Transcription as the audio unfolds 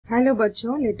Hello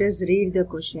बच्चों, let us read the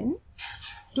question.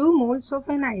 2 moles of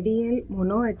an ideal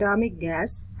monoatomic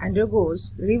gas undergoes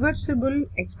reversible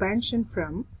expansion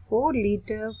from 4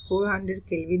 liter 400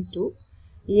 Kelvin to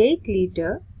 8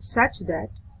 liter such that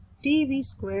TV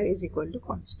square is equal to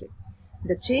constant.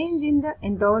 The change in the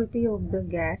enthalpy of the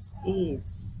gas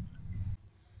is.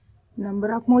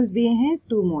 Number of moles दिए हैं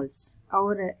 2 moles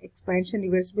और expansion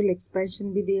reversible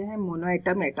expansion भी दिया है,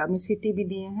 monoatom atomicity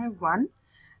भी दिए हैं 1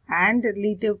 and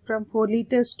liter from 4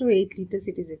 liters to 8 liters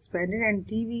it is expanded and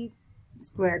TV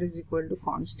square is equal to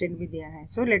constant भी दिया है.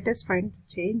 So let us find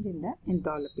change in the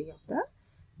enthalpy of the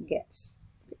gas.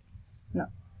 Now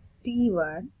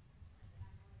T1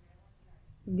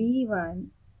 V1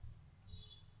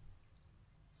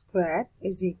 square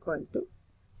is equal to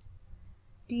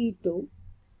T2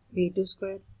 V2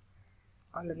 square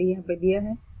already यहाँ पे दिया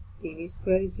है. TV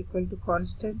square is equal to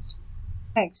constant.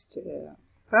 Next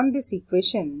from this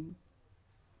equation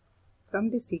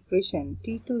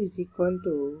T2 is equal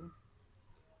to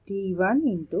T1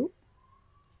 into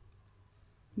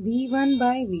V1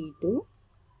 by V2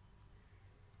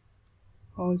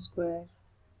 whole square,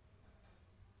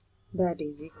 that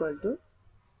is equal to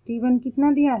T1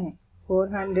 कितना दिया है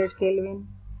 400 Kelvin,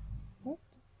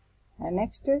 right? And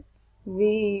next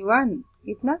V1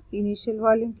 कितना initial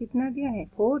volume कितना दिया है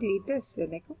 4 liters,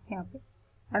 देखो यहाँ पे,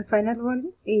 and final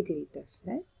volume 8 liters,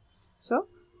 right? So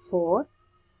 4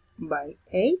 by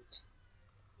 8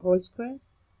 whole square.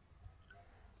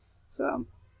 So हम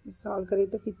सॉल्व करें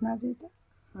तो कितना आ जाएगा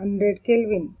 100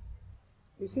 Kelvin.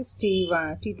 This is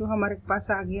T1. T2 हमारे पास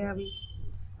आ गया.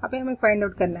 अभी हमें फाइंड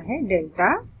आउट करना है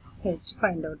डेल्टा H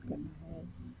फाइंड आउट करना है.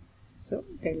 So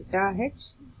delta H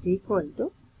is equal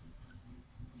to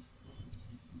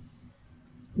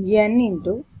N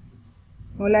into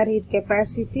molar heat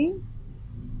capacity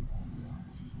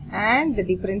and the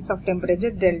difference of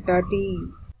temperature delta T.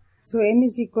 So N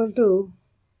is equal to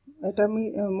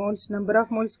atomic moles, number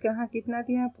of moles कहाँ कितना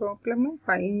दिया है problem में,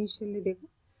 initially देखो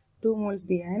 2 moles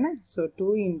दिया है ना. So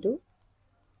 2 into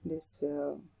this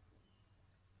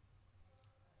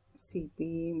Cp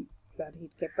molar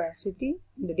heat capacity,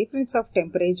 the difference of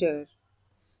temperature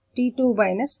T2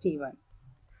 minus T1,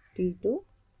 T2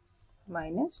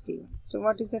 minus T1. So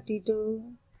what is the T2?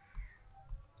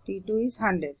 T2 is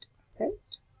 100, right?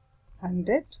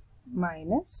 100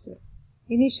 minus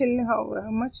initial how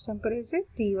much temperature?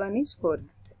 T1 is 400.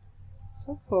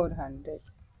 So 400,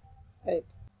 right?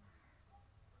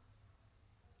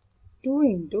 2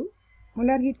 into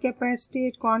molar heat capacity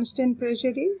at constant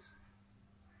pressure is,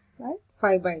 right,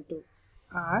 5 by 2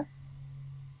 R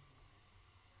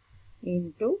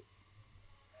into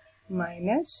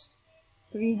minus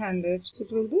 300, so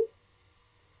it will be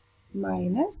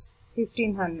minus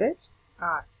 1500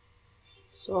 R.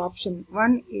 So option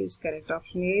 1 is correct.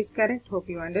 Option A is correct. Hope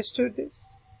you understood this.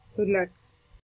 Good luck.